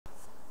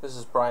This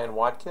is Brian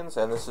Watkins,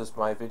 and this is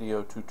my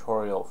video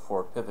tutorial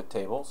for pivot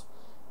tables.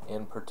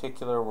 In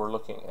particular, we're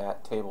looking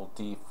at table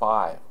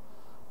D5,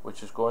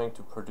 which is going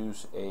to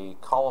produce a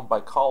column by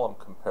column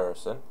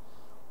comparison.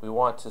 We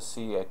want to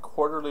see a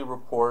quarterly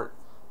report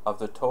of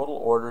the total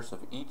orders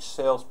of each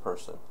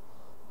salesperson,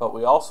 but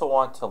we also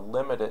want to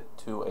limit it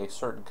to a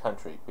certain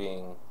country,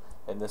 being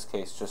in this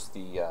case just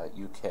the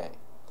UK.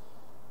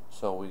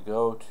 So we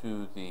go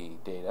to the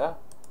data,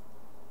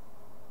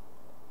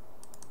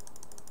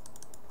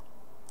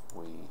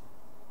 we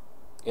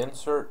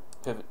insert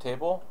pivot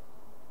table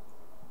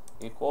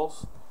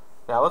equals.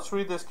 Now let's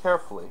read this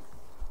carefully.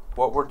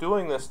 What we're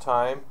doing this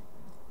time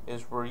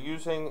is we're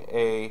using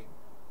a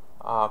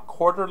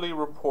quarterly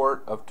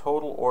report of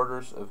total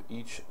orders of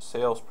each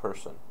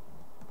salesperson.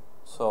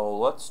 So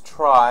let's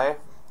try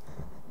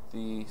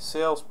the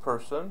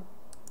salesperson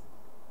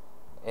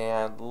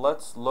and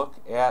let's look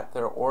at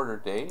their order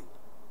date,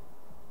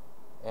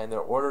 and their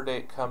order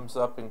date comes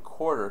up in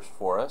quarters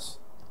for us.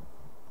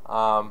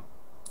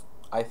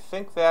 I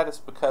think that is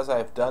because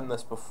I've done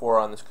this before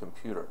on this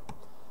computer.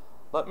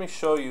 Let me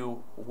show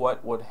you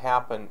what would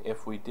happen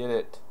if we did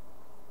it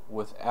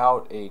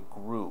without a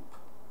group.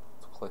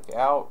 Let's click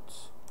out.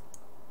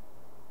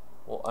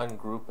 We'll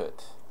ungroup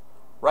it.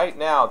 Right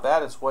now,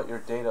 that is what your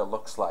data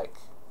looks like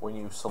when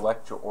you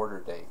select your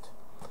order date.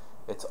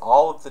 It's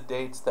all of the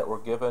dates that were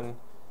given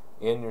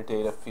in your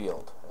data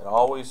field. It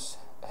always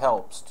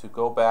helps to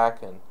go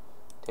back and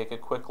take a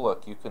quick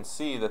look. You can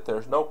see that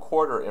there's no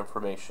quarter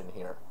information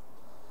here.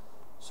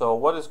 So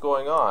what is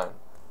going on?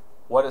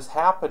 What has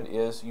happened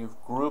is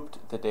you've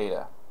grouped the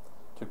data.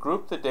 To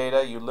group the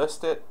data, you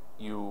list it,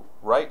 you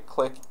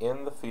right-click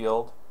in the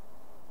field,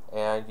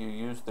 and you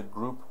use the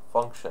group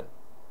function.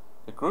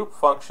 The group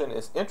function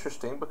is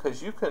interesting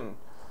because you could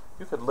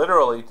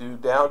literally do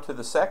down to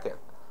the second.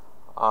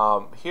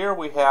 Here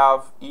we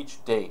have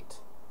each date.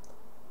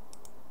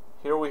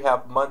 Here we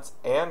have months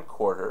and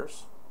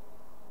quarters.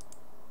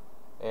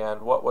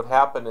 And what would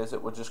happen is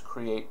it would just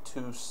create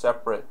two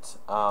separate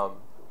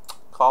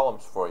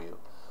columns for you.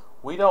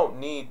 We don't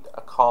need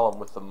a column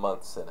with the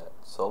months in it.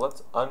 So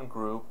let's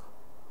ungroup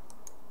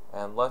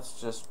and let's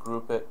just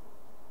group it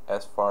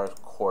as far as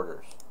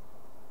quarters.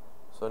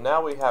 So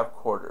now we have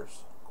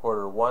quarters.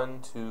 Quarter 1,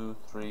 2,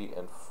 3,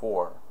 and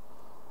 4.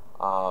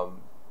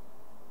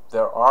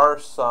 There are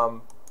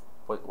some,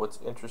 what's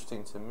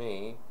interesting to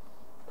me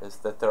is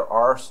that there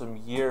are some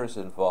years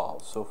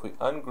involved. So if we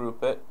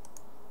ungroup it,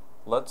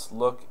 let's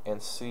look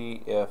and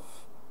see if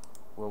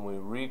when we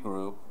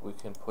regroup we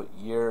can put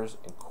years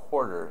and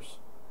quarters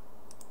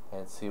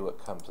and see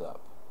what comes up.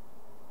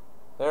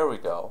 There we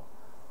go.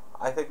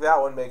 I think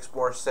that one makes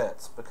more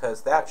sense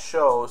because that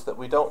shows that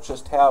we don't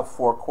just have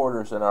 4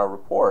 quarters in our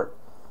report.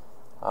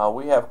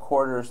 We have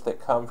quarters that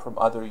come from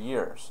other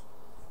years.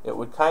 It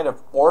would kind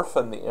of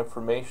orphan the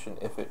information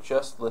if it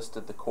just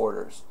listed the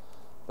quarters,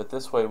 but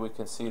this way we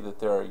can see that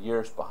there are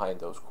years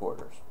behind those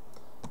quarters.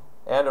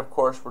 And of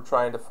course we're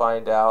trying to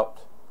find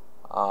out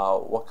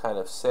what kind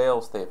of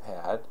sales they've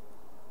had.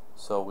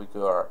 So we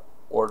go our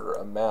order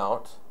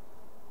amount,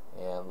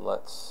 and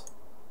let's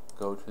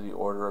go to the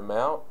order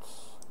amount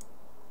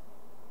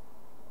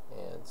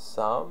and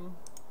sum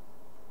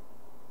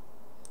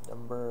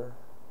number.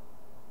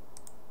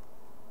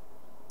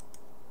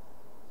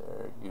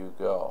 There you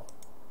go.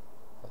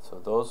 And so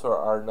those are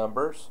our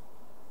numbers,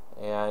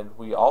 and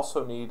we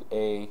also need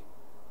a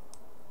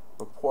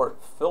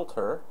report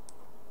filter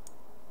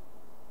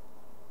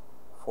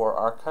for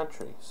our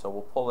country. So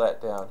we'll pull that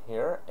down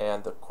here,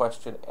 and the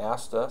question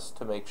asked us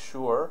to make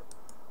sure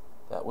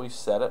that we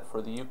set it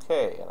for the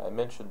UK, and I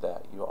mentioned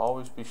that. You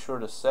always be sure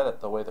to set it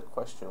the way the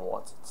question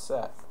wants it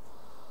set.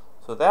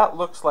 So that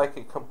looks like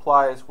it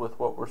complies with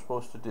what we're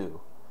supposed to do.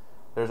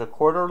 There's a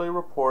quarterly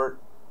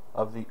report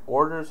of the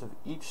orders of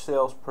each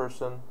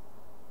salesperson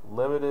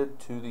limited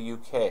to the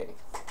UK.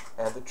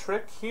 And the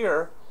trick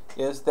here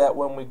is that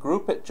when we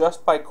group it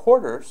just by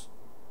quarters,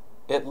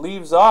 it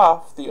leaves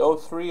off the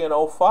 03 and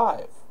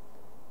 05.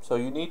 So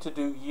you need to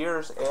do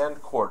years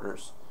and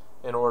quarters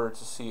in order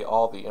to see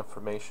all the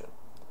information.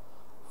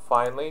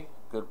 Finally,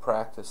 good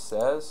practice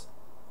says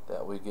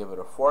that we give it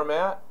a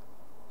format.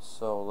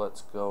 So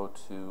let's go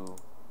to,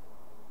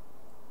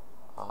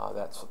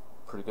 that's a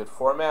pretty good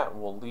format,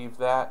 and we'll leave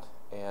that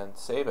and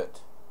save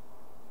it.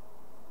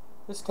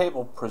 This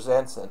table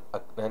presents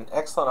an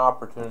excellent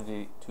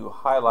opportunity to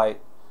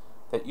highlight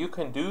that you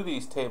can do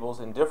these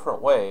tables in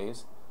different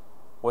ways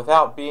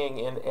without being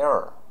in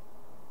error.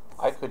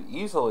 I could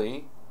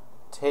easily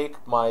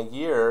take my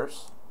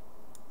years,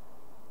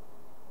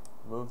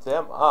 move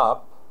them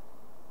up,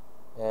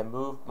 and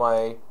move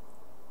my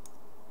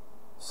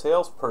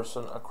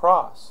salesperson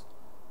across,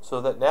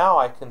 so that now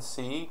I can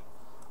see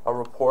a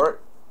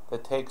report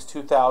that takes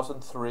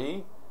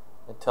 2003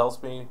 and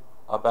tells me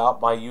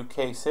about my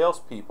UK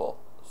salespeople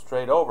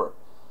straight over.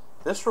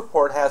 This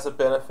report has a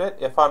benefit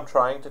if I'm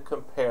trying to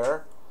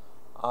compare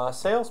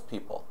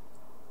salespeople.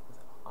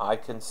 I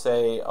can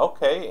say,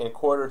 okay, in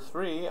quarter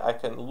 3, I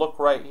can look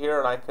right here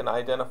and I can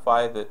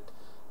identify that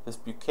this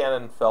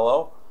Buchanan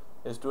fellow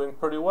is doing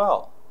pretty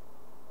well.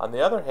 On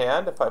the other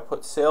hand, if I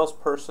put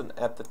salesperson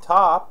at the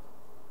top,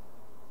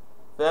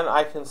 then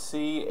I can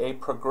see a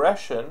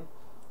progression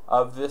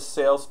of this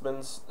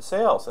salesman's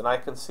sales. And I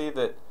can see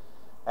that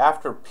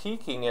after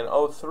peaking in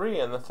 03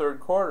 in the third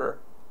quarter,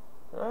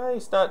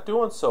 he's not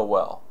doing so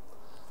well.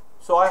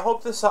 So I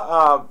hope this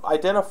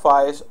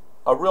identifies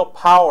a real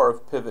power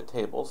of pivot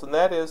tables, and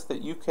that is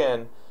that you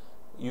can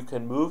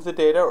move the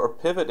data or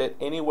pivot it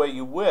any way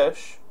you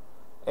wish,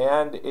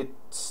 and it's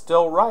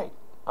still right.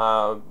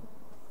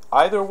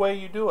 Either way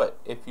you do it.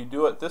 If you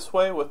do it this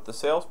way with the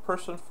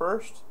salesperson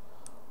first,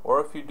 or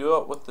if you do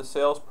it with the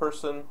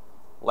salesperson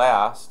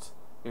last,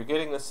 you're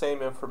getting the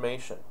same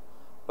information.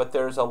 But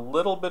there's a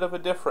little bit of a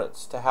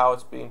difference to how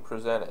it's being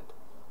presented.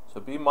 So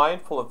be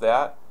mindful of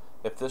that.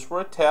 If this were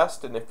a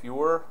test and if you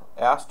were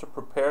asked to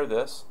prepare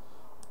this,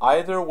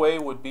 either way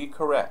would be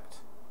correct,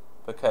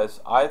 because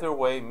either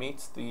way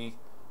meets the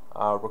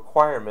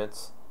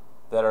requirements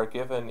that are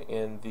given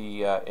in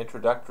the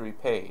introductory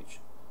page.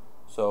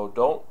 So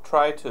don't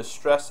try to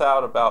stress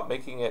out about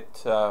making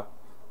it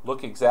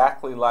look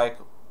exactly like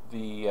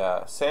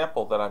the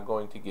sample that I'm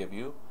going to give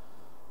you,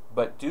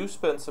 but do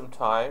spend some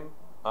time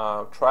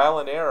trial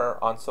and error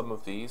on some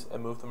of these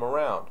and move them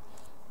around.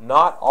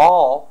 Not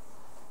all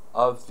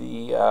of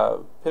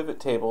the pivot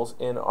tables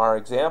in our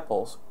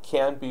examples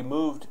can be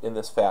moved in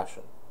this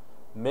fashion.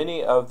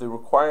 Many of the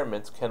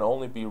requirements can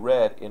only be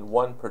read in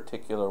one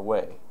particular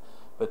way.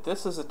 But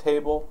this is a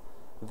table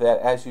that,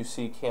 as you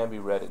see, can be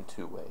read in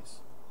two ways.